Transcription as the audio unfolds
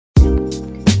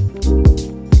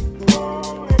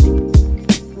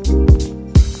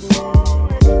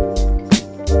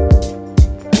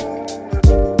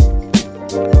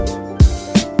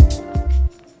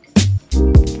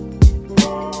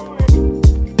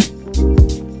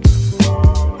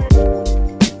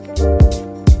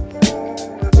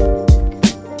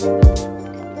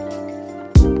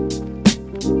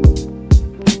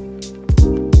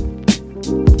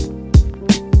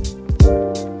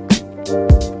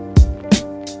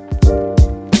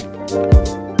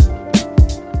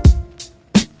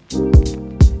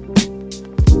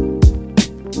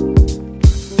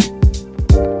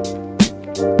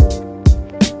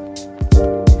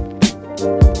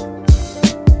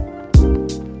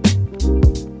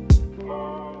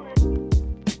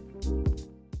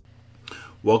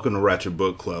Welcome to Ratchet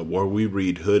Book Club, where we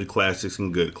read hood classics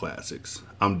and good classics.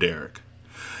 I'm Derek.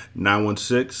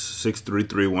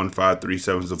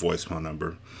 916-633-1537 is the voicemail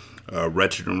number.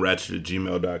 Wretchedandratchet at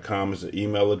gmail.com is the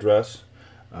email address.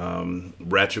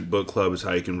 Ratchet Book Club is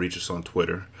how you can reach us on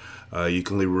Twitter. You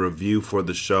can leave a review for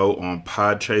the show on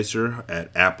Podchaser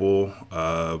at Apple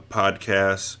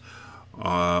Podcasts,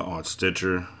 on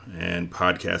Stitcher, and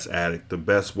Podcast Addict. The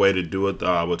best way to do it,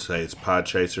 though, I would say, is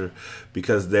Podchaser,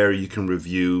 because there you can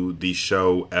review the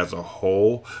show as a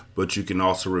whole, but you can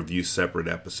also review separate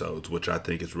episodes, which I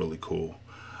think is really cool.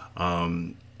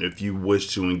 If you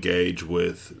wish to engage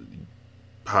with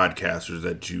podcasters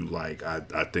that you like,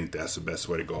 I think that's the best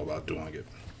way to go about doing it.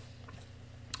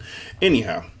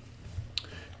 Anyhow,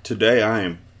 today I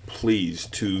am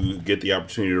pleased to get the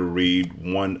opportunity to read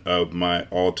one of my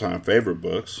all-time favorite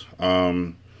books.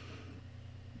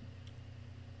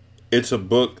 It's a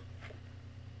book,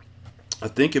 I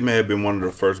think it may have been one of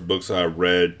the first books I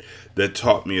read that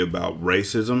taught me about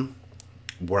racism,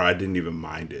 where I didn't even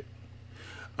mind it,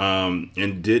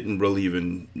 and didn't really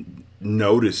even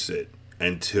notice it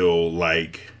until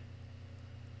like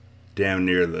damn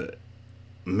near the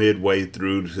midway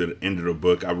through to the end of the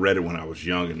book. I read it when I was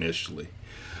young initially.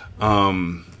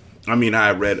 I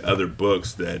read other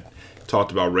books that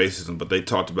talked about racism, but they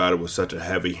talked about it with such a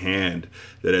heavy hand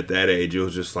that at that age it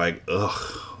was just like,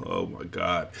 ugh, oh my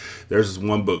God. There's this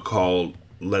one book called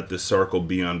Let the Circle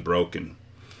Be Unbroken,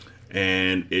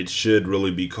 and it should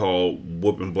really be called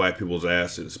Whooping Black People's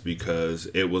Asses, because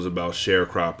it was about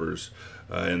sharecroppers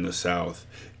in the South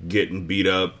getting beat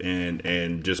up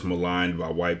and just maligned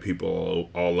by white people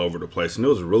all over the place. And it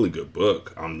was a really good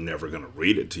book. I'm never going to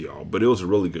read it to y'all, but it was a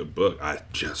really good book. I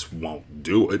just won't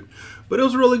do it. But it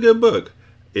was a really good book.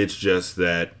 It's just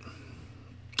that,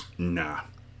 nah.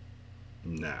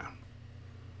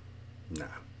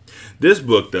 This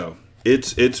book, though,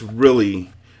 it's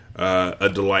really a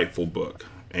delightful book.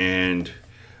 And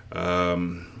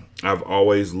I've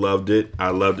always loved it.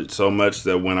 I loved it so much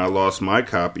that when I lost my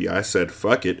copy, I said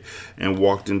fuck it and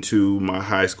walked into my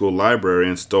high school library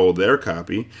and stole their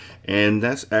copy. And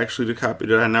that's actually the copy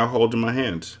that I now hold in my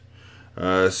hands.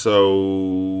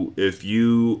 So if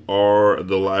you are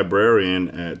the librarian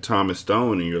at Thomas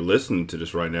Stone and you're listening to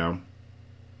this right now,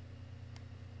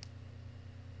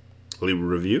 leave a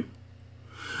review.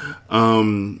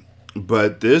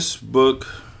 But this book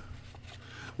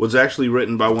was actually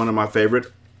written by one of my favorite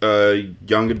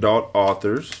young adult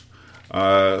authors,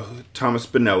 Thomas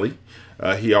Spinelli.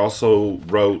 He also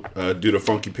wrote Do the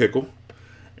Funky Pickle.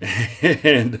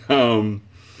 And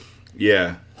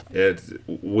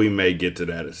we may get to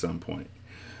that at some point.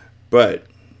 But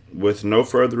with no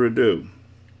further ado,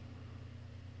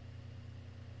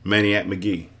 Maniac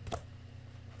Magee.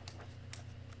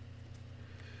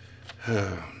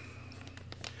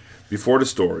 Before the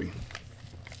story,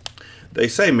 they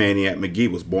say Maniac Magee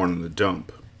was born in the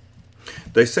dump.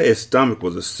 They say his stomach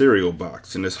was a cereal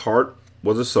box and his heart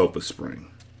was a sofa spring.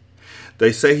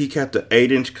 They say he kept an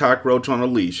 8-inch cockroach on a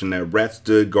leash and that rat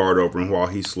stood guard over him while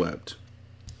he slept.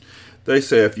 They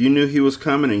say if you knew he was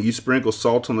coming and you sprinkled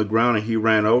salt on the ground and he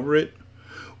ran over it,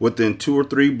 within 2 or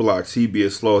 3 blocks he'd be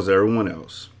as slow as everyone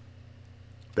else.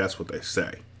 That's what they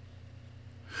say.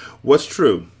 What's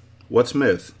true? What's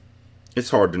myth?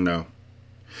 It's hard to know.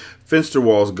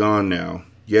 Finsterwall's gone now,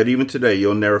 yet even today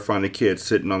you'll never find a kid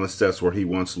sitting on the steps where he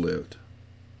once lived.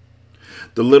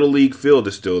 The Little League field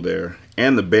is still there,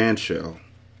 and the band shell.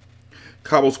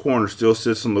 Cobble's Corner still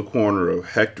sits on the corner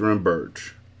of Hector and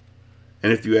Birch.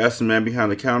 And if you ask the man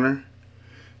behind the counter,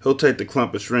 he'll take the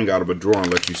clump of string out of a drawer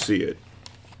and let you see it.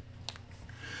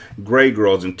 Gray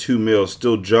girls in 2 mills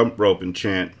still jump rope and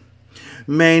chant,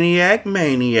 Maniac,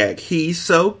 maniac, he's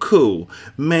so cool.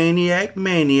 Maniac,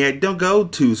 maniac, don't go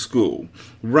to school.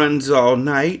 Runs all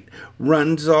night,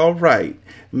 runs all right.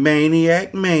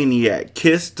 Maniac, maniac,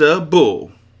 kiss the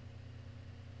bull.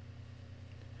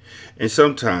 And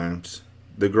sometimes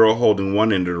the girl holding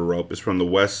one end of the rope is from the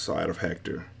west side of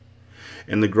Hector,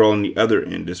 and the girl on the other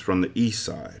end is from the east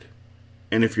side.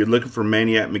 And if you're looking for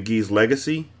Maniac Magee's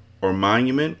legacy or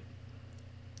monument,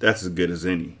 that's as good as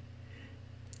any,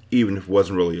 even if it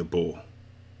wasn't really a bull.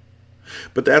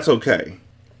 But that's okay,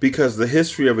 because the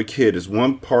history of a kid is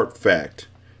 1 part fact,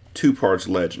 2 parts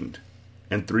legend,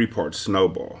 and 3 parts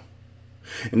snowball.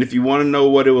 And if you want to know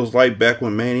what it was like back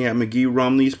when Maniac Magee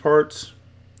roamed these parts,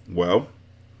 well,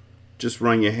 just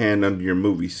run your hand under your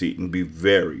movie seat and be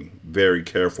very, very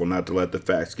careful not to let the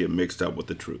facts get mixed up with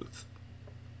the truth.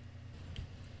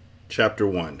 Chapter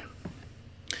 1.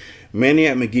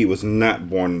 Maniac Magee was not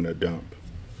born in a dump.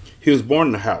 He was born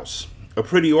in a house, a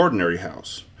pretty ordinary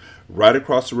house, right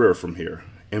across the river from here,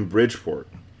 in Bridgeport,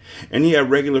 and he had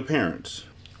regular parents,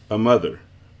 a mother,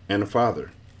 and a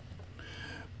father.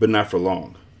 But not for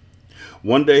long.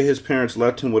 One day his parents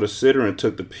left him with a sitter and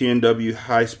took the P&W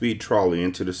high-speed trolley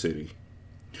into the city.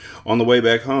 On the way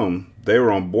back home, they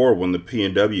were on board when the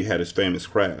P&W had its famous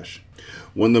crash,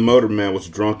 when the motorman was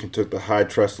drunk and took the high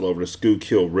trestle over the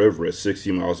Schuylkill River at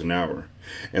 60 miles an hour,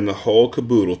 and the whole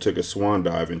caboodle took a swan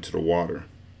dive into the water.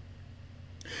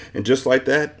 And just like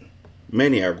that,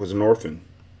 Maniac was an orphan.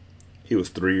 He was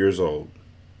 3 years old.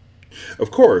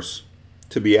 Of course,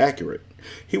 to be accurate,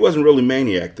 he wasn't really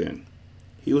Maniac then.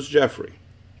 He was Jeffrey.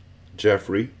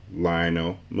 Jeffrey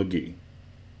Lionel Magee.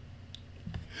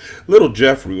 Little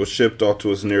Jeffrey was shipped off to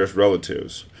his nearest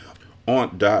relatives,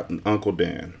 Aunt Dot and Uncle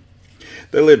Dan.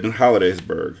 They lived in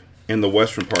Hollidaysburg, in the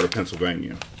western part of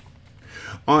Pennsylvania.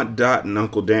 Aunt Dot and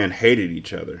Uncle Dan hated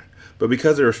each other, but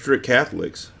because they were strict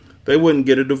Catholics, they wouldn't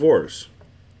get a divorce.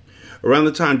 Around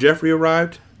the time Jeffrey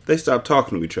arrived, they stopped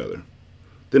talking to each other.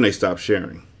 Then they stopped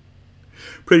sharing.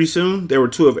 Pretty soon, there were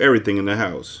two of everything in the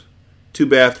house. 2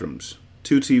 bathrooms,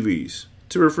 2 TVs,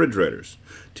 2 refrigerators,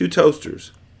 2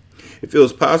 toasters. If it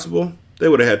was possible, they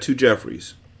would have had 2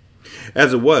 Jeffreys.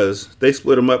 As it was, they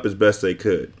split them up as best they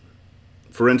could.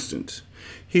 For instance,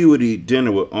 he would eat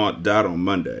dinner with Aunt Dot on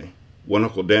Monday, with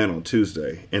Uncle Dan on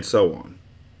Tuesday, and so on.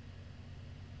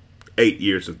 8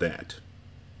 years of that.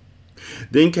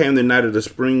 Then came the night of the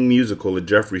spring musical at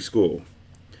Jeffrey's school.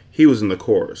 He was in the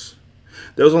chorus.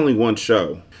 There was only one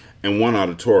show, and one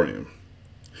auditorium.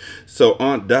 So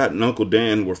Aunt Dot and Uncle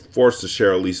Dan were forced to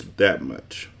share at least that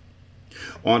much.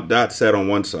 Aunt Dot sat on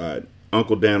one side,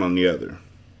 Uncle Dan on the other.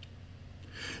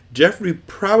 Jeffrey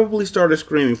probably started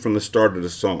screaming from the start of the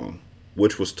song,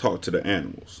 which was Talk to the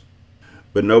Animals.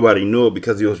 But nobody knew it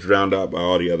because he was drowned out by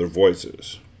all the other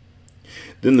voices.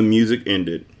 Then the music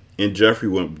ended, and Jeffrey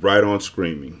went right on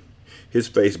screaming, his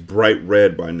face bright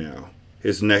red by now,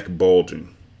 his neck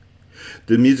bulging.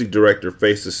 The music director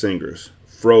faced the singers,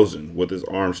 frozen with his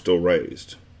arms still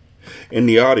raised. In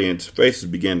the audience, faces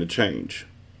began to change.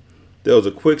 There was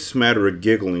a quick smatter of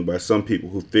giggling by some people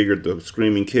who figured the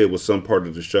screaming kid was some part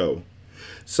of the show.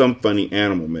 Some funny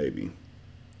animal, maybe.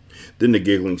 Then the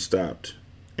giggling stopped,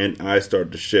 and eyes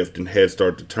started to shift and heads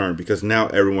started to turn because now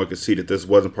everyone could see that this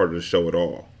wasn't part of the show at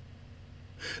all.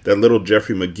 That little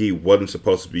Jeffrey Magee wasn't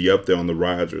supposed to be up there on the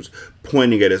risers,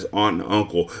 pointing at his aunt and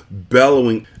uncle,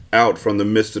 bellowing out from the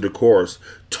midst of the chorus,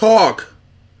 "Talk!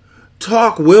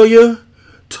 Talk, will you?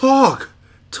 Talk!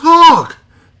 Talk!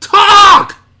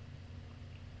 Talk!"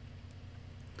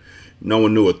 No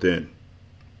one knew it then,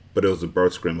 but it was the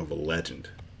birth scream of a legend.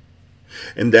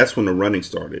 And that's when the running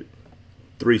started.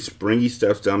 3 springy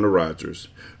steps down the risers,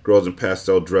 girls in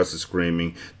pastel dresses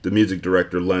screaming, the music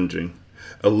director lunging,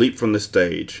 a leap from the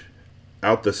stage,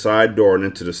 out the side door and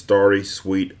into the starry,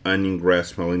 sweet, onion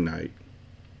grass-smelling night.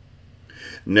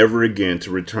 Never again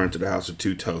to return to the house of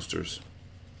 2 toasters.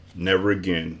 Never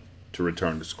again to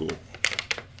return to school.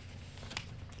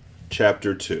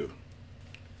 Chapter 2.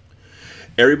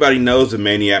 Everybody knows that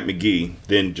Maniac Magee,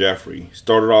 then Jeffrey,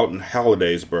 started out in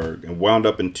Hollidaysburg and wound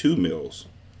up in 2 mills.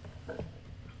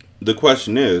 The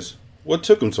question is, what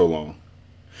took him so long?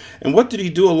 And what did he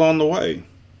do along the way?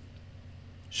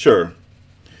 Sure,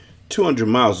 200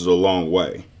 miles is a long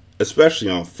way, especially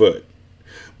on foot.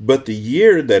 But the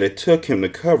year that it took him to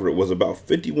cover it was about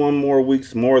 51 more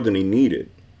weeks more than he needed,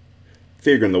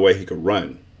 figuring the way he could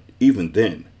run, even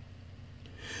then.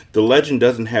 The legend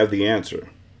doesn't have the answer.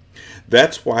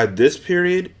 That's why this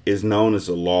period is known as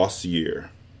a lost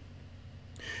year.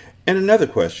 And another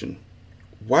question,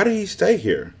 why did he stay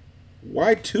here?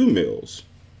 Why 2 mills?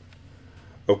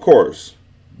 Of course,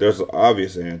 there's an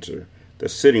obvious answer that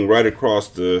sitting right across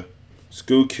the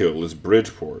Schuylkill is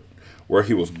Bridgeport, where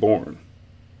he was born.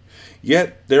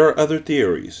 Yet, there are other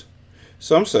theories.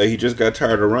 Some say he just got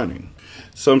tired of running.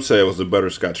 Some say it was the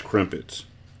butterscotch crimpets.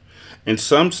 And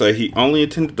some say he only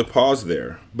intended to pause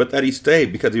there, but that he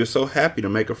stayed because he was so happy to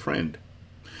make a friend.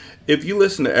 If you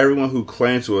listen to everyone who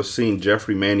claims to have seen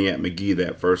Jeffrey Maniac Magee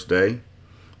that first day,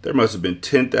 there must have been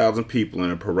 10,000 people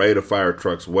in a parade of fire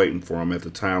trucks waiting for him at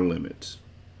the time limits.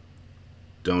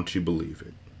 Don't you believe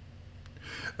it?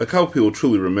 A couple people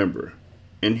truly remember,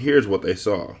 and here's what they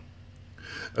saw.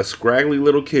 A scraggly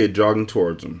little kid jogging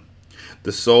towards him,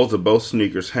 the soles of both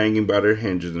sneakers hanging by their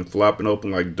hinges and flopping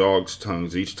open like dogs'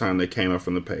 tongues each time they came up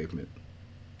from the pavement.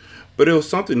 But it was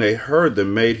something they heard that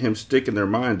made him stick in their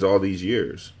minds all these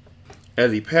years.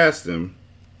 As he passed them,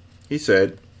 he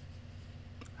said,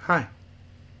 "Hi."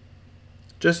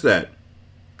 Just that.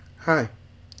 "Hi."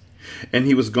 And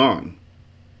he was gone.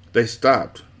 They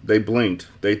stopped. They blinked.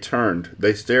 They turned.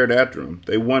 They stared after him.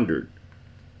 They wondered,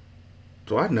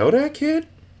 "Do I know that kid?"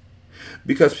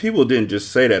 because people didn't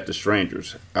just say that to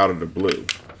strangers out of the blue.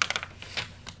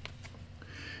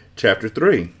 Chapter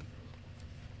 3.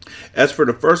 As for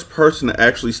the first person to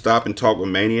actually stop and talk with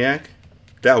Maniac,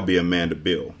 that would be Amanda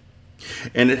Bill.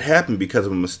 And it happened because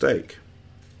of a mistake.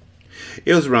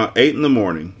 It was around 8 in the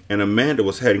morning, and Amanda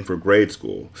was heading for grade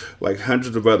school, like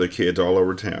hundreds of other kids all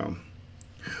over town.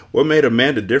 What made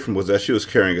Amanda different was that she was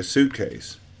carrying a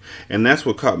suitcase, and that's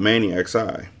what caught Maniac's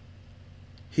eye.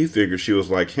 He figured she was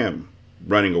like him,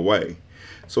 running away,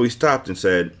 so he stopped and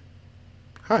said,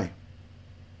 "Hi."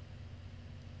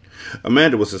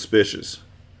 Amanda was suspicious.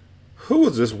 Who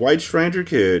was this white stranger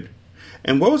kid?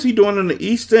 And what was he doing in the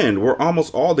East End where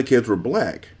almost all the kids were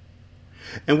black?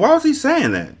 And why was he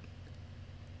saying that?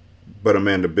 But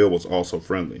Amanda Bill was also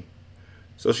friendly.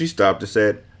 So she stopped and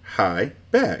said, "Hi,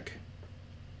 back."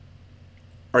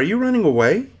 "Are you running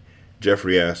away?"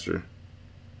 Jeffrey asked her.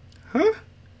 "Huh?"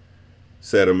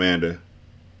 said Amanda.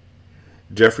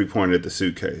 Jeffrey pointed at the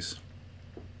suitcase.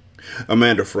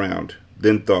 Amanda frowned,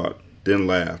 then thought, then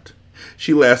laughed.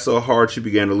 She laughed so hard she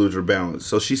began to lose her balance,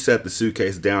 so she set the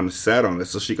suitcase down and sat on it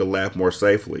so she could laugh more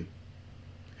safely.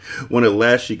 When at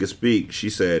last she could speak, she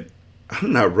said,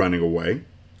 "I'm not running away.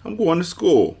 I'm going to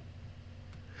school."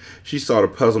 She saw the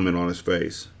puzzlement on his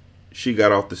face. She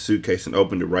got off the suitcase and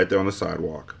opened it right there on the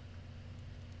sidewalk.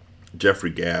 Jeffrey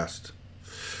gasped.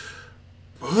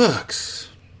 Books.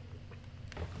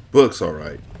 Books, all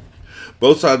right.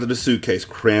 Both sides of the suitcase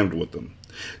crammed with them.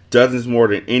 Dozens more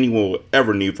than anyone will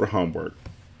ever need for homework.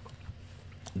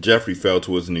 Jeffrey fell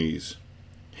to his knees.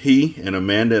 He and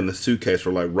Amanda and the suitcase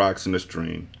were like rocks in a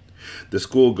stream. The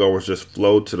schoolgoers just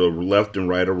flowed to the left and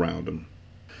right around him.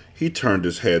 He turned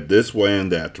his head this way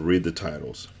and that to read the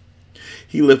titles.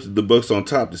 He lifted the books on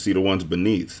top to see the ones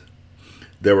beneath.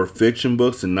 There were fiction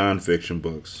books and non-fiction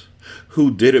books.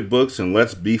 Who did it books and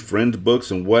let's be friends books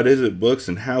and what is it books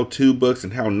and how to books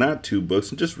and how not to books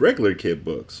and just regular kid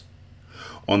books.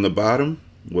 On the bottom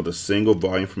was a single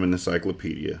volume from an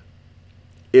encyclopedia.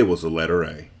 It was the letter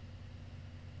A.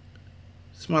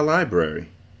 "It's my library,"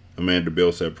 Amanda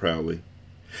Bill said proudly.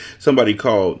 Somebody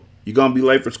called, "You gonna be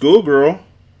late for school, girl?"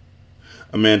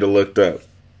 Amanda looked up.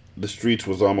 The streets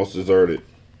was almost deserted.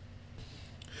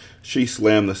 She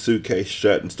slammed the suitcase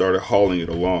shut and started hauling it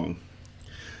along.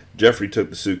 Jeffrey took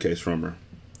the suitcase from her.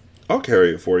 "I'll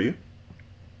carry it for you."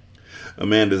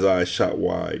 Amanda's eyes shot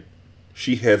wide.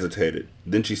 She hesitated.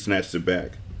 Then she snatched it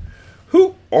back.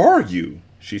 "Who are you?"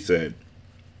 she said.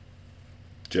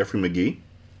 "Jeffrey Magee."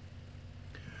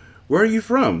 "Where are you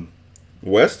from?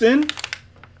 West End?"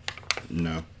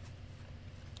 "No."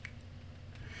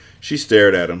 She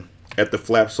stared at him, at the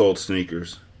flap-soled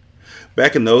sneakers.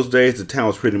 Back in those days, the town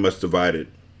was pretty much divided.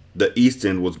 The East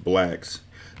End was blacks.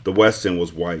 The West End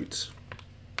was whites.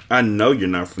 "I know you're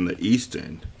not from the East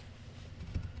End."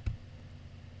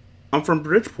 "I'm from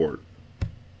Bridgeport."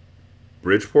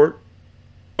 "Bridgeport?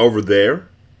 Over there?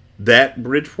 That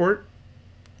Bridgeport?"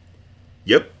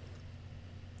 "Yep."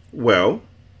 "Well,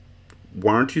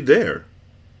 why aren't you there?"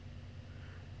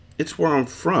 "It's where I'm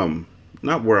from,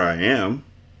 not where I am."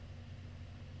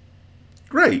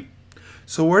 "Great.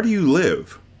 So where do you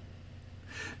live?"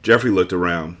 Jeffrey looked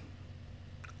around.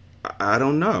 I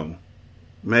don't know.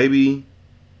 Maybe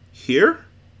here?"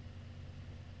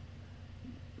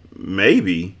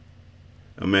 "Maybe."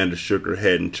 Amanda shook her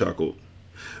head and chuckled.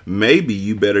 "Maybe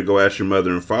you better go ask your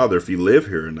mother and father if you live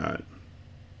here or not."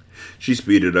 She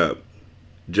speeded up.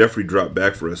 Jeffrey dropped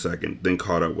back for a second, then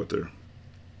caught up with her.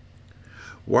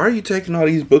 "Why are you taking all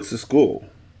these books to school?"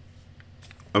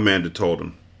 Amanda told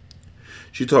him.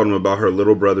 She told him about her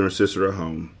little brother and sister at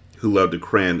home, who loved to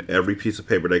cram every piece of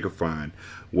paper they could find,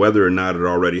 whether or not it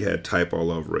already had type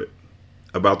all over it.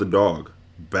 About the dog,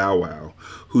 Bow Wow,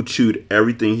 who chewed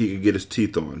everything he could get his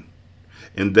teeth on.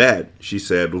 And that, she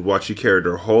said, was why she carried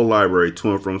her whole library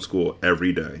to and from school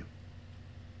every day.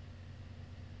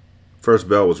 First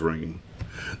bell was ringing.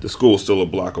 The school was still a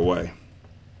block away.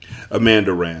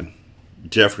 Amanda ran.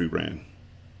 Jeffrey ran.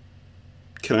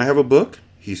 "Can I have a book?"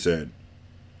 he said.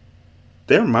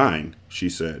 "They're mine," she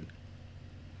said.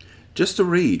 "Just to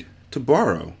read, to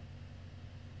borrow."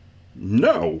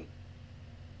 "No."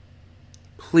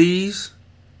 "Please?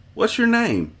 What's your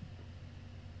name?"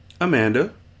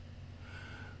 "Amanda."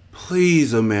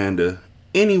 "Please, Amanda.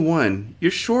 Anyone.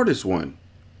 Your shortest one."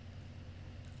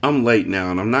 "I'm late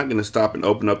now, and I'm not going to stop and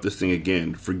open up this thing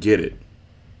again. Forget it."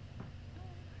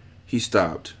 He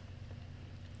stopped.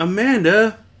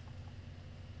 "Amanda!"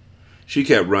 She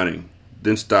kept running,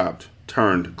 then stopped,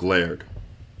 turned, glared.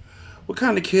 What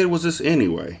kind of kid was this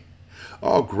anyway?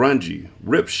 All grungy,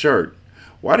 ripped shirt.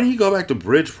 Why didn't he go back to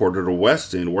Bridgeport or the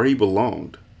West End where he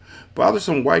belonged?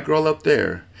 Bothersome white girl up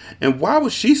there. And why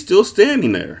was she still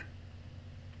standing there?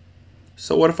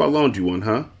 So what if I loaned you one,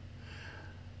 huh?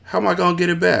 How am I going to get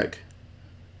it back?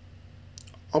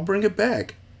 I'll bring it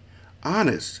back.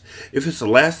 Honest, if it's the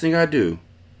last thing I do.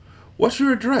 What's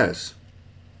your address?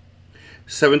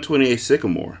 728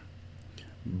 Sycamore.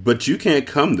 But you can't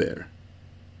come there.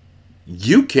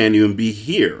 You can't even be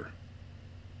here.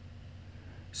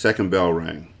 Second bell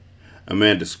rang.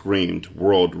 Amanda screamed,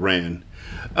 whirled, ran.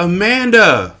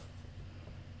 Amanda!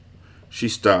 She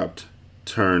stopped,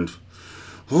 turned.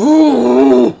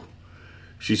 Ooh!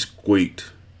 She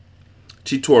squeaked.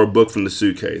 She tore a book from the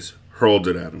suitcase, hurled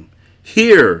it at him.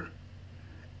 Here!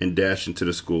 And dashed into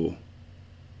the school.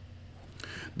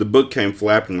 The book came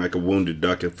flapping like a wounded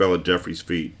duck and fell at Jeffrey's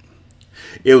feet.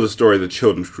 It was a story of the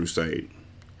Children's Crusade.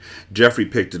 Jeffrey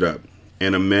picked it up,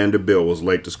 and Amanda Bill was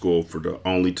late to school for the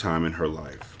only time in her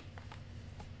life.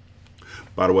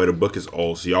 By the way, the book is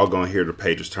old, so y'all gonna hear the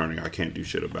pages turning. I can't do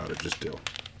shit about it, just deal.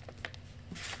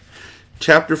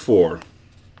 Chapter 4.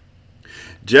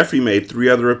 Jeffrey made 3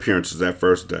 other appearances that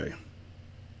first day.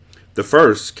 The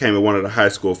first came at one of the high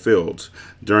school fields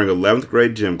during 11th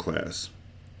grade gym class.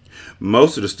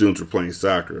 Most of the students were playing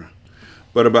soccer,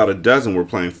 but about a dozen were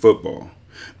playing football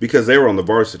because they were on the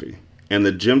varsity, and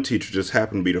the gym teacher just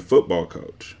happened to be the football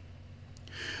coach.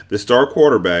 The star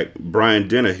quarterback, Brian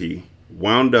Dennehy,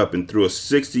 wound up and threw a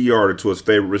 60-yarder to his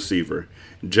favorite receiver,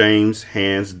 James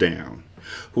Hands Down,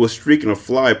 who was streaking a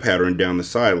fly pattern down the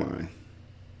sideline.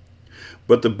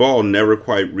 But the ball never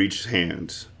quite reached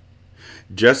Hands.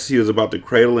 Just as he was about to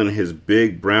cradle in his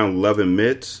big brown loving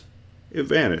mitts, it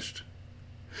vanished.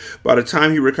 By the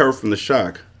time he recovered from the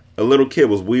shock, a little kid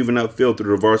was weaving upfield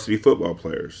through the varsity football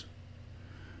players.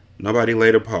 Nobody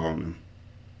laid a paw on him.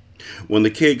 When the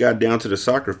kid got down to the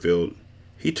soccer field,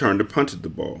 he turned to punch at the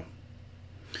ball.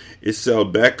 It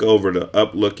sailed back over the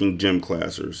up-looking gym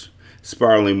classers,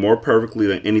 spiraling more perfectly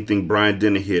than anything Brian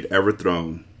Dennehy had ever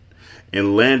thrown,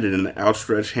 and landed in the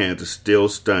outstretched hands of still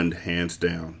stunned Hands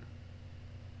Down.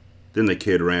 Then the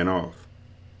kid ran off.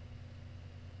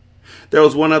 There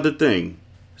was one other thing,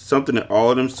 something that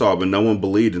all of them saw but no one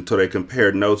believed until they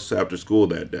compared notes after school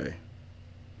that day.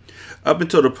 Up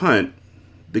until the punt,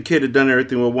 the kid had done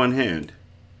everything with one hand.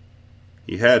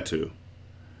 He had to,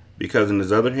 because in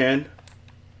his other hand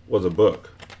was a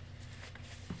book.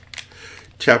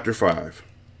 Chapter 5.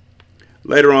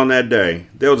 Later on that day,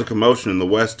 there was a commotion in the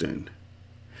West End.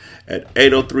 At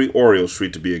 803 Oriole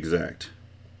Street to be exact.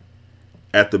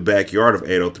 At the backyard of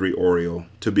 803 Oriole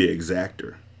to be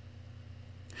exacter.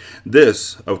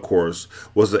 This, of course,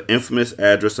 was the infamous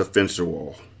address of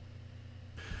Finsterwall.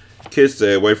 Kids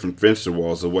stay away from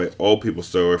Finsterwalls the way old people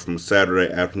stay away from a Saturday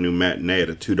afternoon matinee at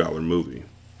a $2 movie.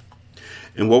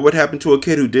 And what would happen to a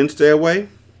kid who didn't stay away?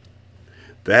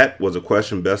 That was a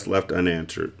question best left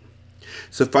unanswered.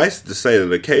 Suffice it to say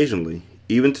that occasionally,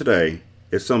 even today,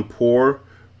 if some poor,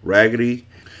 raggedy,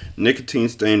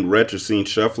 nicotine-stained wretch is seen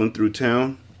shuffling through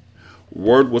town,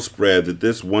 word will spread that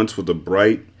this once was a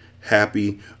bright,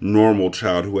 happy, normal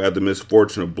child who had the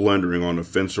misfortune of blundering on the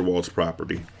Finsterwall's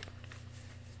property.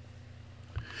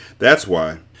 That's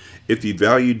why, if you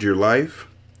valued your life,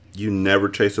 you never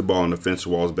chase a ball in the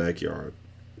Finsterwall's backyard.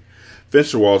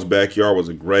 Finsterwall's backyard was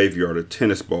a graveyard of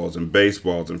tennis balls and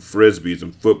baseballs and frisbees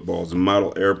and footballs and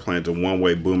model airplanes and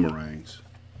one-way boomerangs.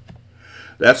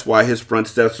 That's why his front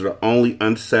steps are the only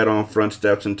unsat-on front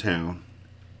steps in town.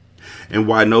 And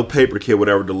why no paper kid would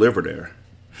ever deliver there.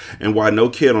 And why no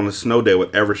kid on a snow day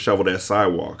would ever shovel that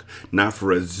sidewalk, not for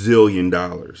 $1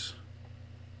 zillion.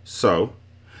 So,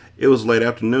 it was late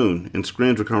afternoon, and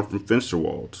screams would come from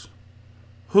Finsterwalds.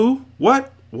 Who?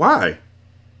 What? Why?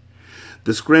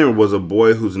 The screamer was a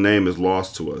boy whose name is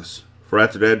lost to us, for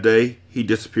after that day, he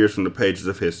disappears from the pages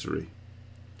of history.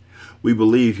 We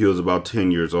believe he was about 10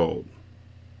 years old.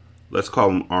 Let's call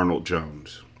him Arnold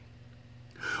Jones.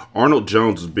 Arnold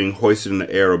Jones was being hoisted in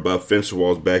the air above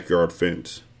Finsterwall's backyard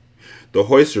fence. The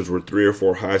hoisters were 3 or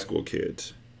 4 high school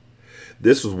kids.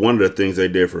 This was one of the things they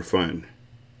did for fun.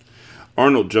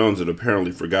 Arnold Jones had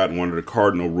apparently forgotten one of the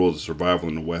cardinal rules of survival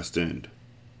in the West End.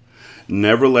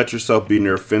 Never let yourself be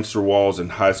near Finsterwalls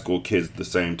and high school kids at the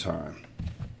same time.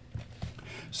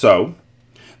 So,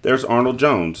 there's Arnold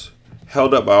Jones,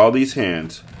 held up by all these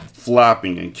hands,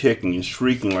 flopping and kicking and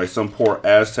shrieking like some poor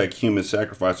Aztec human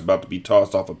sacrifice about to be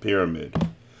tossed off a pyramid.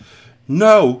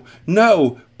 No,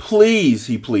 no, please,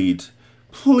 he pleads.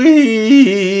 Please.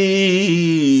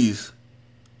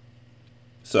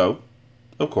 So,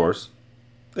 of course,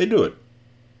 they do it.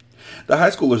 The high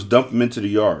schoolers dump him into the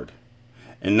yard.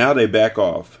 And now they back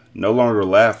off, no longer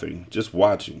laughing, just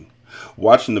watching.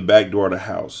 Watching the back door of the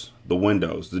house, the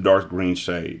windows, the dark green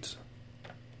shades.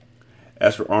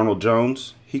 As for Arnold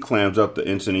Jones, he clams up the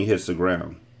instant he hits the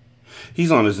ground.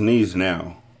 He's on his knees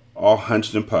now, all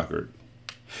hunched and puckered.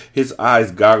 His eyes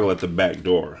goggle at the back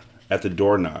door, at the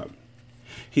doorknob.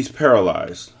 He's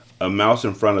paralyzed, a mouse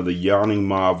in front of the yawning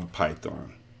maw of a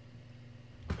python.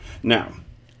 Now,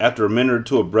 after a minute or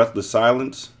two of breathless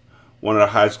silence, one of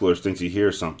the high schoolers thinks he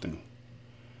hears something.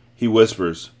 He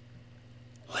whispers,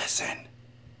 "Listen."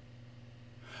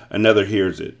 Another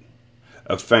hears it,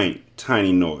 a faint,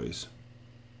 tiny noise,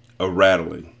 a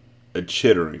rattling, a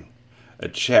chittering, a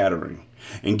chattering,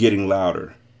 and getting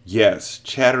louder. Yes,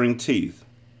 chattering teeth.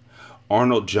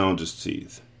 Arnold Jones's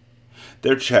teeth.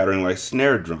 They're chattering like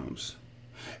snare drums.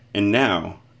 And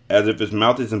now, as if his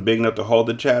mouth isn't big enough to hold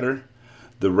the chatter,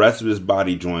 the rest of his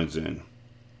body joins in.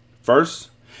 First,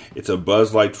 it's a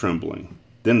buzz-like trembling,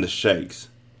 then the shakes,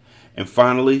 and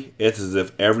finally, it's as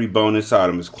if every bone inside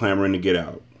him is clamoring to get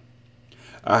out.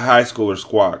 A high schooler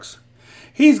squawks,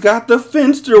 "He's got the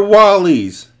Finster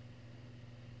Wallies!"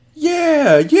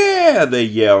 "Yeah, yeah," they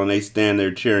yell, and they stand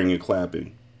there cheering and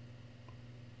clapping.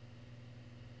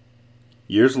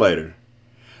 Years later,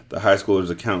 the high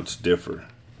schoolers' accounts differ.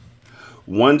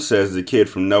 One says the kid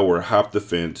from nowhere hopped the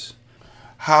fence,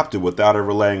 hopped it without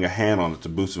ever laying a hand on it to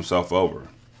boost himself over.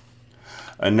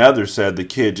 Another said the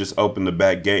kid just opened the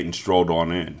back gate and strolled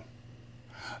on in.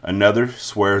 Another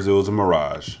swears it was a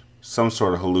mirage, some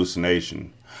sort of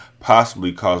hallucination,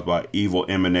 possibly caused by evil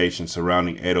emanations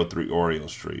surrounding 803 Oriole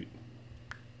Street.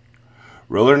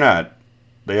 Real or not,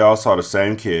 they all saw the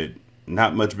same kid,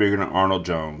 not much bigger than Arnold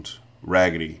Jones,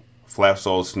 raggedy,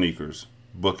 flap-soled sneakers,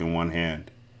 book in one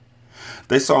hand.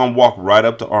 They saw him walk right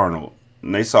up to Arnold,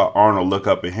 and they saw Arnold look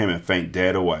up at him and faint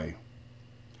dead away.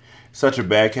 Such a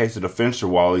bad case of the Finster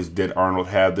Wallies did Arnold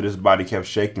have that his body kept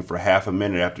shaking for half a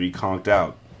minute after he conked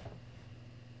out.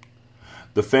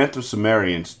 The phantom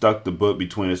Sumerian stuck the book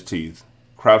between his teeth,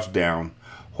 crouched down,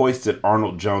 hoisted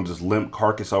Arnold Jones's limp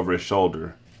carcass over his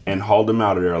shoulder, and hauled him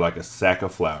out of there like a sack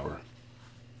of flour.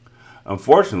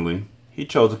 Unfortunately, he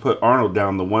chose to put Arnold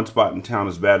down the one spot in town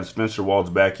as bad as Finsterwald's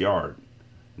backyard,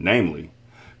 namely,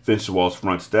 Finsterwald's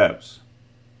front steps.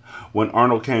 When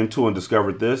Arnold came to and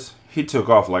discovered this, he took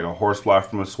off like a horsefly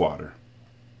from a swatter.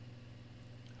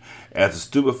 As the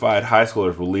stupefied high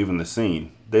schoolers were leaving the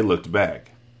scene, they looked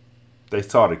back. They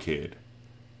saw the kid,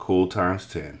 cool times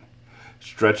 10,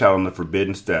 stretch out on the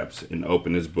forbidden steps and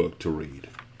open his book to read.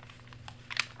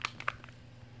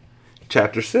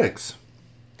 Chapter 6.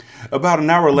 About an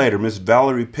hour later, Miss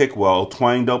Valerie Pickwell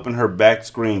twanged open her back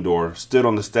screen door, stood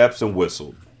on the steps, and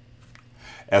whistled.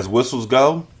 As whistles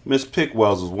go, Miss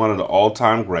Pickwell's was one of the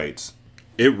all-time greats.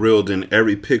 It reeled in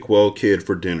every Pickwell kid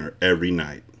for dinner every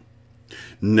night.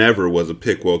 Never was a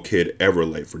Pickwell kid ever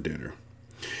late for dinner.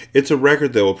 It's a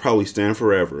record that will probably stand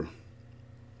forever.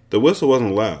 The whistle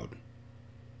wasn't loud.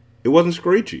 It wasn't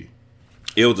screechy.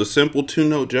 It was a simple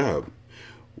two-note job.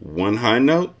 One high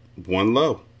note, one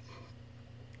low.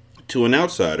 To an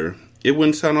outsider, it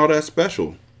wouldn't sound all that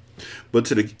special. But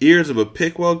to the ears of a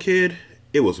Pickwell kid,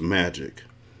 it was magic.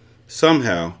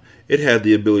 Somehow, it had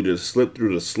the ability to slip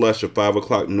through the slush of 5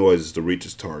 o'clock noises to reach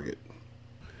its target.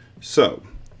 So,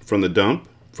 from the dump,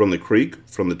 from the creek,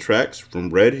 from the tracks, from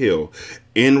Red Hill,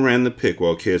 in ran the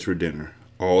Pickwell kids for dinner,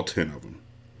 all 10 of them.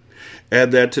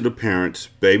 Add that to the parents,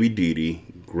 baby Dee Dee,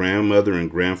 grandmother and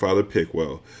grandfather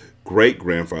Pickwell,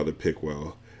 great-grandfather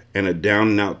Pickwell, and a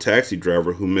down-and-out taxi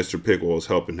driver who Mr. Pickwell was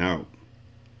helping out.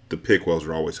 The Pickwells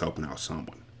are always helping out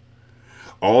someone.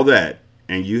 All that,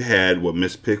 and you had what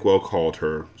Miss Pickwell called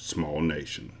her small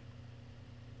nation.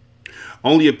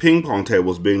 Only a ping-pong table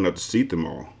was big enough to seat them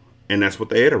all, and that's what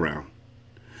they ate around.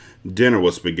 Dinner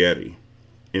was spaghetti.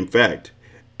 In fact,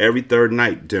 every third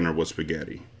night dinner was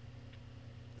spaghetti.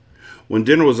 When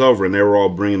dinner was over and they were all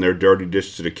bringing their dirty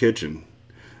dishes to the kitchen,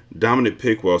 Dominic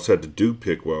Pickwell said to Duke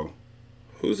Pickwell,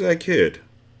 "Who's that kid?"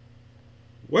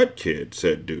 "What kid?"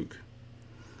 said Duke.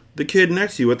 "The kid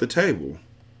next to you at the table."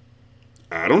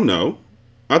 "I don't know.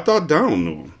 I thought Donald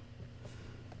knew him."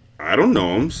 "I don't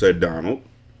know him," said Donald.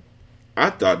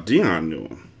 "I thought Dion knew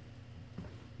him."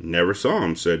 "Never saw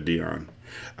him," said Dion.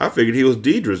 "I figured he was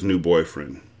Deidre's new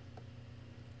boyfriend."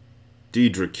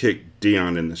 Deidre kicked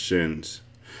Dion in the shins.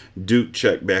 Duke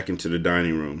checked back into the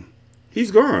dining room.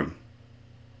 "He's gone."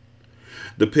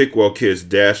 The Pickwell kids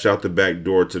dashed out the back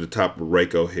door to the top of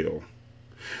Raco Hill.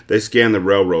 They scanned the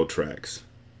railroad tracks.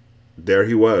 There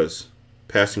he was,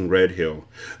 passing Red Hill,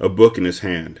 a book in his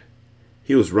hand.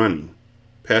 He was running,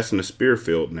 passing the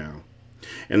Spearfield now.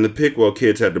 And the Pickwell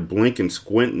kids had to blink and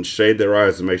squint and shade their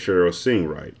eyes to make sure they were seeing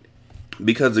right.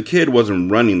 Because the kid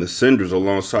wasn't running the cinders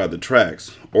alongside the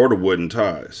tracks or the wooden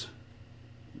ties.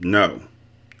 No,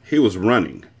 he was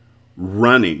running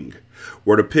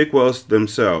were the Pickwells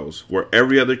themselves, where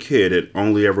every other kid had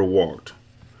only ever walked,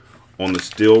 on the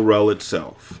steel rail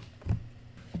itself.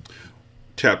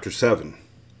 Chapter 7.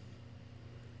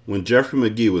 When Jeffrey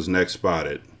Magee was next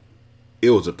spotted,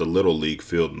 it was at the Little League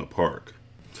field in the park.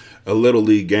 A Little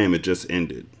League game had just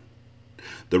ended.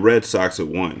 The Red Sox had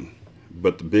won,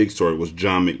 but the big story was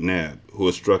John McNabb, who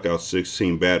had struck out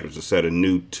 16 batters to set a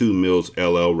new 2 Mills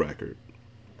LL record.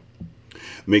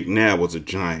 McNabb was a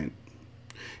giant.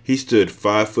 He stood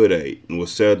 5'8" and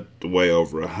was said to weigh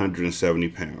over 170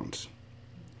 pounds.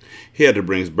 He had to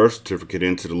bring his birth certificate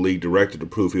into the league director to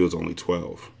prove he was only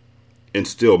 12. And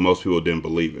still, most people didn't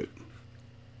believe it.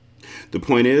 The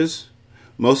point is,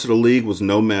 most of the league was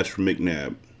no match for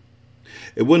McNabb.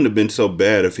 It wouldn't have been so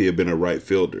bad if he had been a right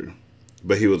fielder,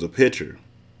 but he was a pitcher,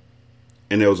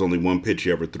 and there was only one pitch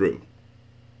he ever threw,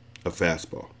 a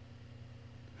fastball.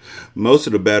 Most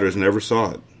of the batters never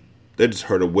saw it. They just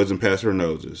heard it whizzing past their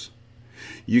noses.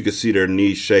 You could see their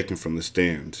knees shaking from the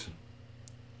stands.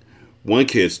 One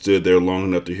kid stood there long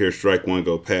enough to hear strike one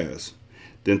go past,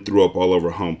 then threw up all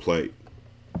over home plate.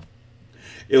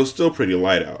 It was still pretty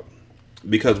light out,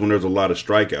 because when there's a lot of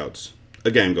strikeouts,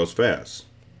 a game goes fast.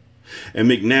 And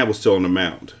McNabb was still on the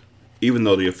mound, even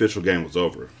though the official game was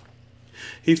over.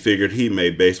 He figured he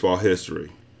made baseball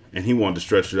history, and he wanted to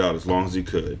stretch it out as long as he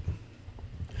could.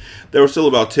 There were still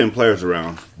about 10 players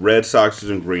around, Red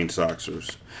Soxers and Green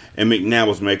Soxers, and McNabb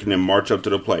was making them march up to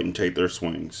the plate and take their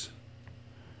swings.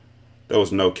 There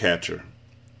was no catcher.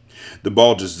 The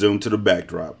ball just zoomed to the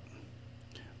backdrop.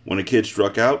 When a kid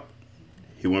struck out,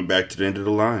 he went back to the end of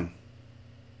the line.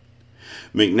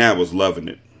 McNabb was loving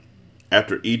it.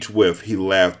 After each whiff, he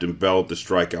laughed and bellowed the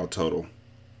strikeout total.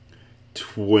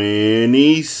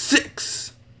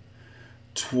 26,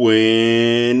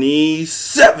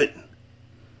 27,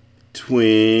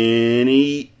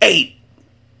 28.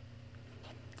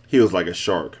 He was like a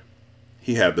shark.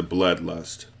 He had the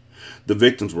bloodlust. The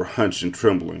victims were hunched and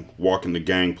trembling, walking the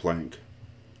gangplank.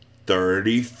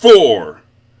 34,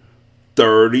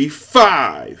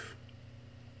 35.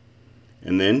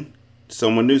 And then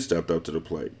someone new stepped up to the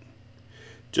plate.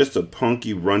 Just a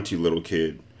punky, runty little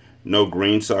kid. No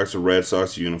Green Sox or Red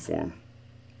Sox uniform.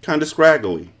 Kinda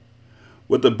scraggly.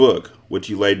 With a book, which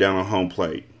he laid down on home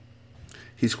plate.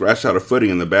 He scratched out a footing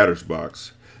in the batter's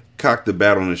box, cocked the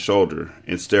bat on his shoulder,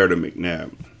 and stared at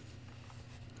McNabb.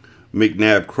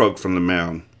 McNabb croaked from the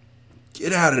mound.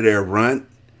 "Get out of there, runt.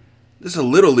 This is a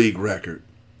Little League record.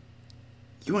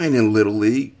 You ain't in Little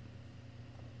League."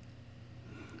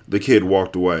 The kid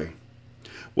walked away.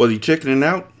 Was he chickening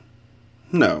out?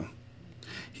 No.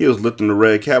 He was lifting the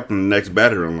red cap from the next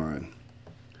batter in line.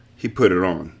 He put it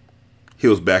on. He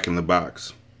was back in the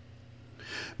box.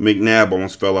 McNabb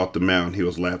almost fell off the mound. He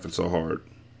was laughing so hard.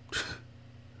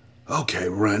 "Okay,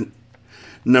 runt.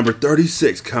 Number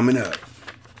 36 coming up."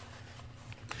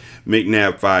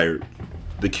 McNabb fired.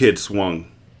 The kid swung.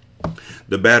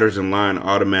 The batters in line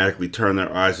automatically turned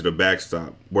their eyes to the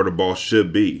backstop, where the ball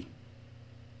should be.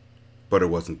 But it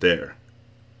wasn't there.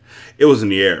 It was in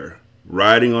the air,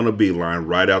 riding on a beeline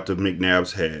right out to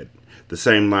McNabb's head, the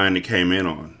same line it came in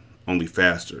on, only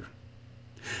faster.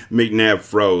 McNabb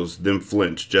froze, then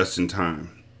flinched just in time.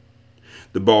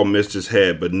 The ball missed his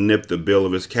head but nipped the bill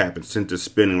of his cap and sent it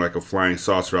spinning like a flying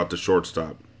saucer out to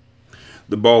shortstop.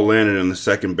 The ball landed in the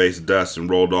second base dust and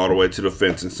rolled all the way to the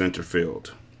fence in center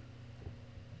field.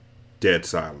 Dead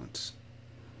silence.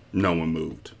 No one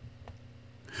moved.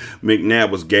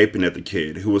 McNabb was gaping at the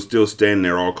kid, who was still standing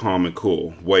there all calm and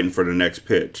cool, waiting for the next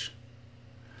pitch.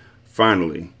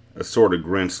 Finally, a sort of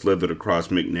grin slithered across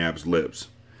McNabb's lips.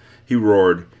 He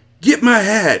roared, "Get my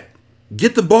hat!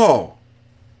 Get the ball!"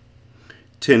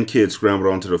 10 kids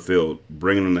scrambled onto the field,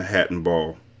 bringing him the hat and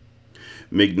ball.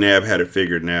 McNabb had it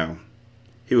figured now.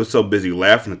 He was so busy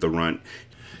laughing at the runt,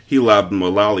 he lobbed him a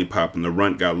lollipop and the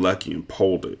runt got lucky and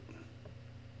pulled it.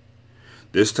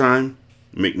 This time,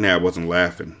 McNabb wasn't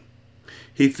laughing.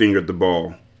 He fingered the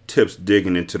ball, tips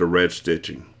digging into the red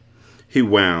stitching. He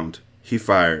wound. He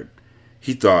fired.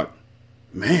 He thought,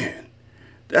 "Man,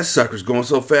 that sucker's going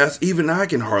so fast even I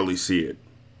can hardly see it."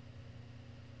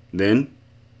 Then,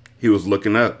 he was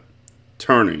looking up,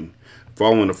 turning,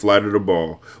 following the flight of the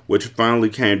ball, which finally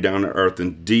came down to earth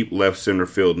in deep left center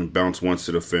field and bounced once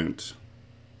to the fence.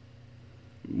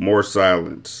 More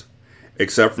silence,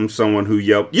 except from someone who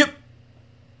yelped, "Yep!"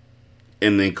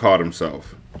 and then caught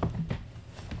himself.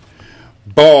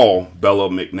 "Ball!"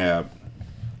 bellowed McNabb.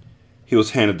 He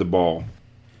was handed the ball.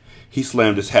 He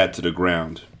slammed his hat to the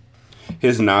ground.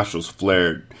 His nostrils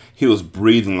flared. He was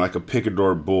breathing like a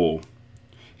picador bull.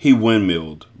 He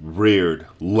windmilled, reared,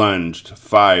 lunged,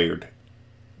 fired.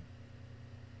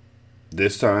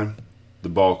 This time, The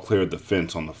ball cleared the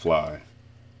fence on the fly.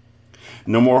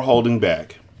 No more holding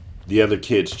back. The other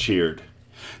kids cheered.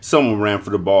 Someone ran for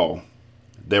the ball.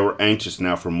 They were anxious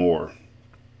now for more.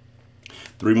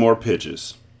 3 more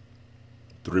pitches.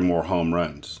 3 more home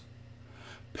runs.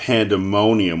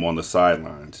 Pandemonium on the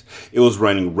sidelines. It was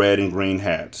raining red and green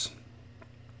hats.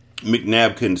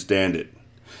 McNabb couldn't stand it.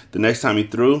 The next time he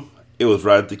threw, it was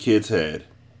right at the kid's head.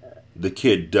 The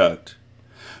kid ducked.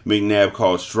 McNabb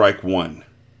called strike 1.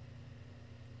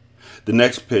 The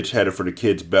next pitch headed for the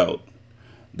kid's belt.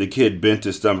 The kid bent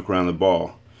his stomach around the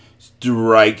ball.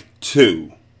 Strike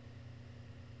 2.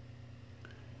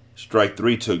 Strike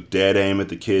 3 took dead aim at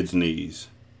the kid's knees.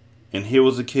 And here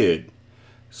was the kid,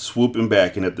 swooping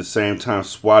back and at the same time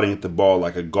swatting at the ball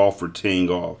like a golfer teeing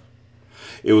off.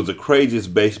 It was the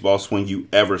craziest baseball swing you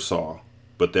ever saw,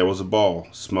 but there was a ball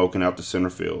smoking out to center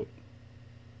field.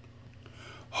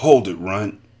 "Hold it,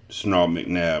 Runt," snarled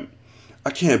McNabb. "I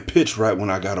can't pitch right when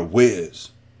I got a whiz."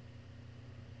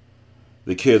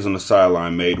 The kids on the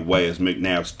sideline made way as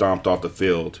McNabb stomped off the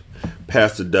field,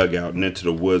 past the dugout and into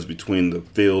the woods between the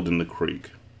field and the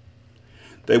creek.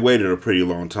 They waited a pretty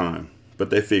long time, but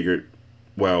they figured,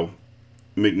 well,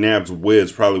 McNabb's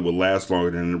whiz probably would last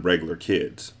longer than the regular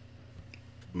kids.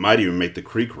 Might even make the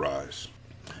creek rise.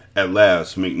 At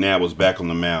last, McNabb was back on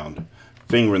the mound,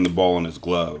 fingering the ball in his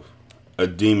glove, a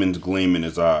demon's gleam in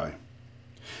his eye.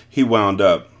 He wound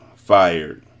up,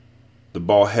 fired. The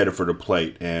ball headed for the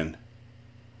plate, and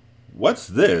what's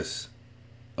this?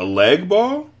 A leg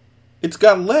ball? It's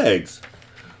got legs.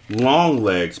 Long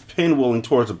legs, pinwheeling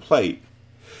towards the plate.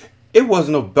 It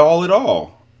wasn't a ball at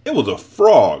all. It was a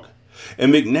frog.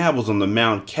 And McNabb was on the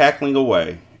mound cackling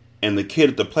away, and the kid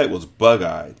at the plate was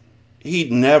bug-eyed.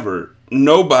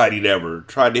 Nobody'd ever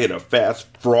tried to hit a fast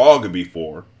frog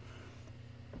before.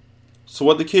 So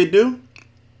what'd the kid do?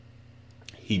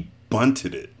 He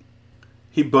bunted it.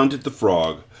 He bunted the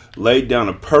frog, laid down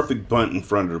a perfect bunt in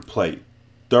front of the plate,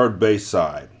 third base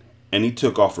side, and he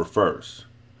took off for first.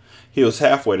 He was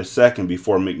halfway to second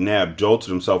before McNabb jolted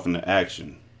himself into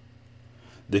action.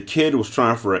 The kid was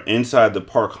trying for an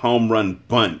inside-the-park home run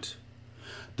bunt,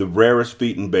 the rarest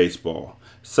feat in baseball,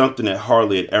 something that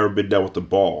hardly had ever been done with the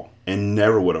ball, and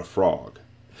never with a frog.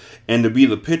 And to be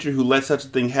the pitcher who let such a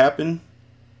thing happen,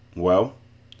 well,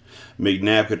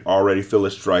 McNabb could already feel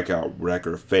his strikeout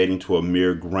record fading to a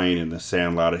mere grain in the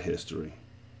sandlot of history.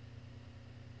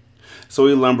 So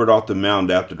he lumbered off the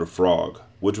mound after the frog,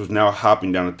 which was now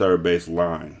hopping down the third base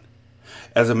line.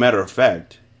 As a matter of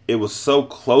fact, it was so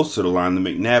close to the line that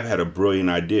McNabb had a brilliant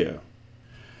idea.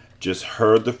 Just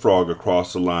herd the frog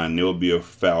across the line and it would be a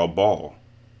foul ball.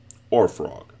 Or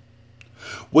frog.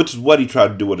 Which is what he tried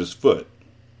to do with his foot.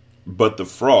 But the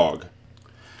frog,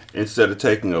 instead of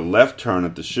taking a left turn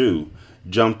at the shoe,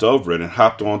 jumped over it and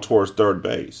hopped on towards third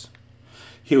base.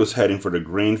 He was heading for the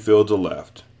green field to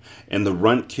left, and the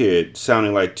runt kid,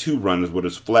 sounding like 2 runners with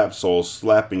his flap soles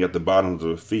slapping at the bottoms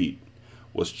of his feet,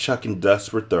 was chucking dust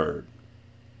for third.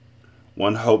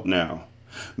 One hope now.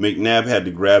 McNabb had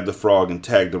to grab the frog and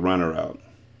tag the runner out.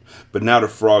 But now the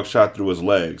frog shot through his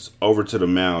legs, over to the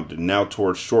mound, and now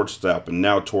towards shortstop, and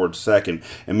now towards second,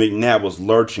 and McNabb was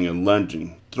lurching and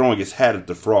lunging, throwing his hat at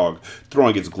the frog,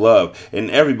 throwing his glove, and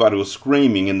everybody was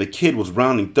screaming, and the kid was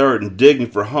rounding third and digging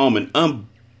for home, and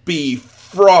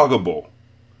unbefroggable.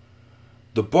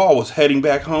 The ball was heading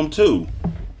back home too.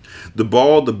 The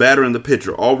ball, the batter, and the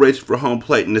pitcher all raced for home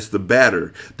plate, and it's the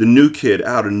batter, the new kid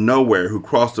out of nowhere, who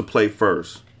crossed the plate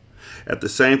first. At the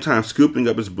same time scooping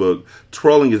up his book,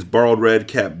 twirling his borrowed red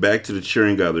cap back to the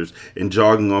cheering others, and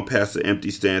jogging on past the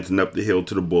empty stands and up the hill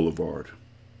to the boulevard.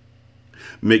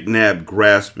 McNabb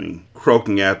grasping,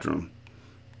 croaking after him,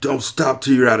 "Don't stop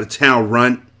till you're out of town,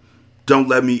 Runt. Don't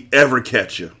let me ever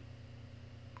catch you."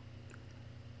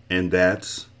 And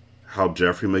that's how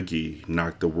Jeffrey Magee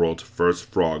knocked the world's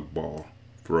first frog ball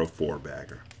for a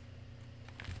 4-bagger.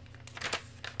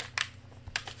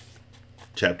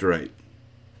 Chapter 8.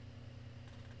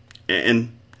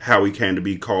 And how he came to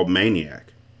be called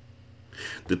Maniac.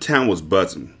 The town was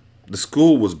buzzing. The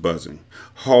school was buzzing.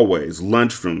 Hallways,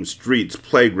 lunchrooms, streets,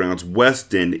 playgrounds,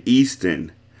 West End, East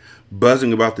End.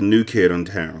 Buzzing about the new kid in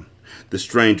town. The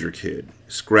stranger kid,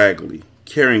 scraggly,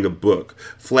 carrying a book,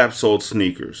 flap-soled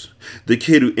sneakers. The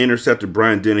kid who intercepted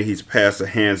Brian Dennehy's pass a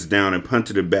hands down and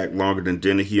punted it back longer than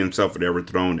Dennehy himself had ever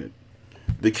thrown it.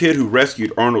 The kid who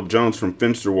rescued Arnold Jones from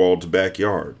Finsterwald's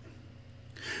backyard.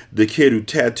 The kid who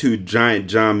tattooed Giant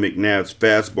John McNabb's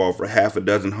fastball for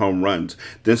 6 home runs,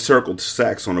 then circled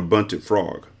sacks on a bunted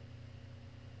frog.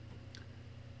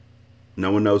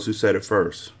 No one knows who said it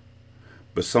first,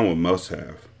 but someone must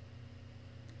have.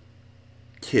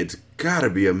 Kid's gotta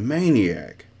be a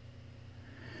maniac.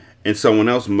 And someone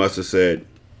else must have said,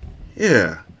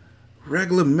 yeah,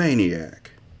 regular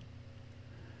Maniac.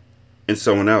 And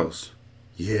someone else,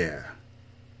 yeah.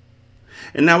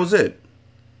 And that was it.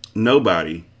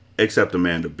 Nobody, except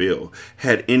Amanda Bill,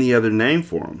 had any other name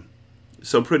for him.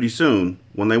 So pretty soon,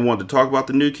 when they wanted to talk about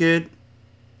the new kid,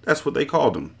 that's what they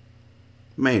called him.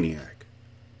 Maniac.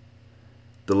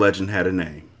 The legend had a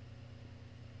name.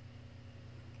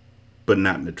 But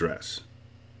not an address.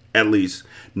 At least,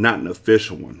 not an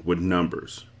official one with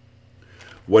numbers.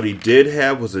 What he did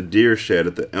have was a deer shed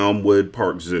at the Elmwood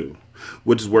Park Zoo,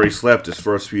 which is where he slept his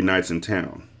first few nights in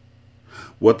town.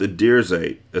 What the deers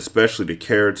ate, especially the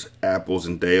carrots, apples,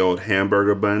 and day-old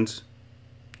hamburger buns,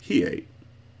 he ate.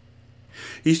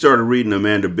 He started reading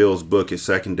Amanda Bill's book his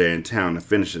second day in town and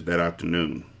finished it that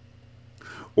afternoon.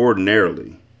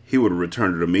 Ordinarily, he would have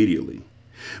returned it immediately,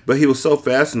 but he was so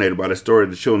fascinated by the story of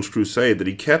the Children's Crusade that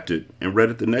he kept it and read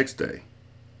it the next day,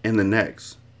 and the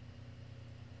next.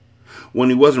 When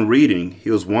he wasn't reading,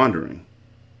 he was wandering.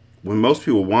 When most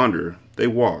people wander, they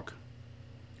walk.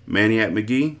 Maniac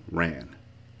Magee ran.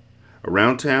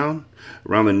 Around town,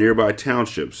 around the nearby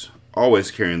townships, always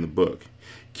carrying the book,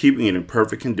 keeping it in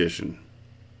perfect condition.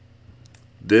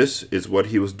 This is what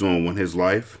he was doing when his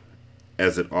life,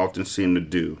 as it often seemed to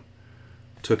do,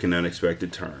 took an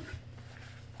unexpected turn.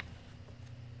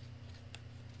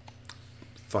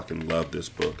 Fucking love this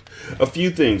book. A few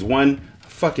things. One, I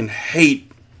fucking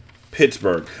hate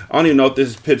Pittsburgh. I don't even know if this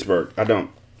is Pittsburgh. I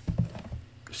don't.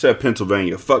 It said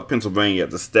Pennsylvania. Fuck Pennsylvania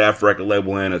as a staff record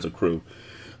label and as a crew.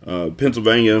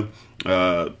 Pennsylvania,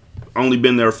 only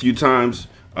been there a few times.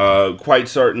 Quite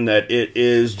certain that it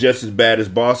is just as bad as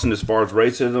Boston as far as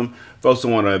racism. Folks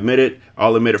don't want to admit it.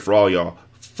 I'll admit it for all y'all.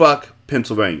 Fuck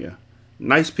Pennsylvania.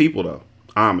 Nice people though.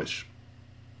 Amish.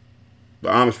 The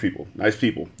Amish people. Nice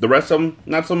people. The rest of them,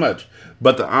 not so much.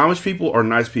 But the Amish people are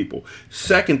nice people.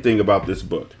 Second thing about this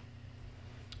book.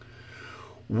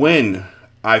 When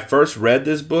I first read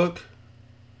this book,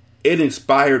 it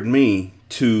inspired me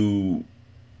to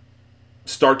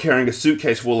start carrying a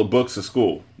suitcase full of books to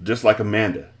school, just like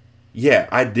Amanda. Yeah,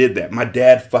 I did that. My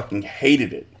dad fucking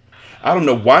hated it. I don't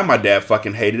know why my dad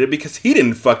fucking hated it, because he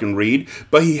didn't fucking read,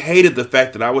 but he hated the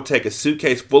fact that I would take a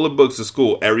suitcase full of books to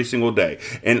school every single day.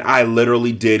 And I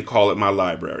literally did call it my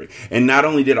library. And not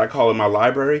only did I call it my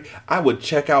library, I would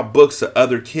check out books to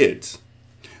other kids.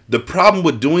 The problem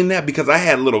with doing that, because I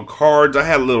had little cards, I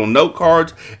had little note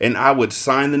cards, and I would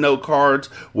sign the note cards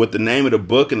with the name of the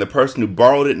book and the person who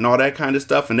borrowed it and all that kind of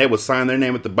stuff, and they would sign their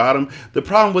name at the bottom. The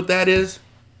problem with that is,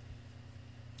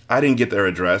 I didn't get their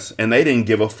address, and they didn't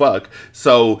give a fuck.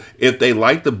 So if they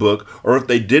liked the book, or if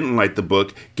they didn't like the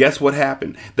book, guess what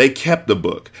happened? They kept the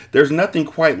book. There's nothing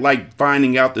quite like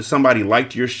finding out that somebody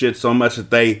liked your shit so much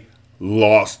that they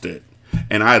lost it.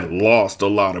 And I lost a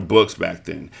lot of books back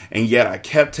then. And yet I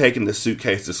kept taking the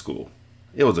suitcase to school.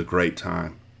 It was a great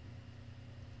time.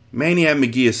 Maniac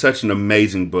Magee is such an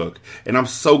amazing book. And I'm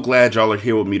so glad y'all are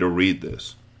here with me to read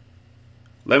this.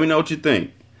 Let me know what you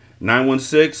think.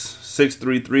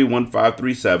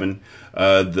 916-633-1537.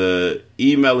 The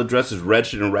email address is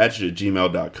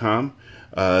wretchedandratchet@gmail.com.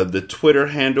 The Twitter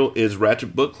handle is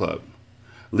Ratchet Book Club.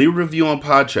 Leave a review on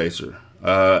Podchaser,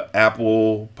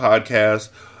 Apple Podcasts,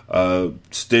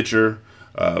 Stitcher,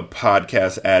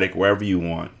 Podcast Addict, wherever you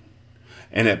want.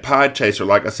 And at Podchaser,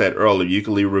 like I said earlier, you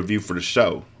can leave a review for the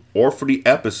show or for the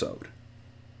episode.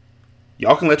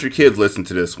 Y'all can let your kids listen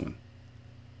to this one.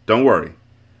 Don't worry.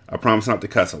 I promise not to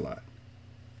cuss a lot.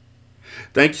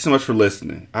 Thank you so much for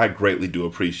listening. I greatly do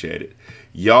appreciate it.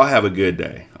 Y'all have a good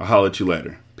day. I'll holler at you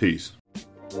later. Peace.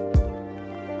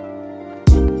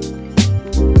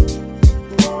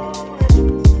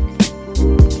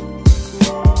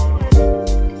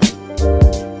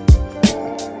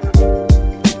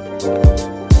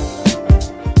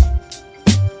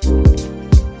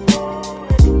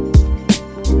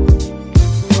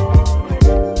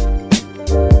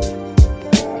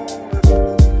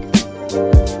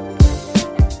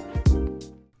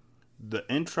 The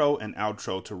intro and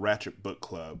outro to Ratchet Book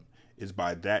Club is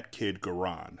by That Kid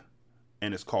Garan,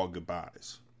 and it's called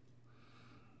Goodbyes.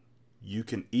 You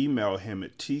can email him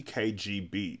at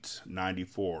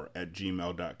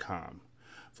tkgbeats94@gmail.com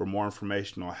for more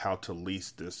information on how to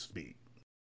lease this beat.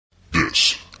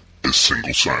 This is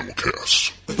Single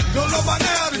Simulcast.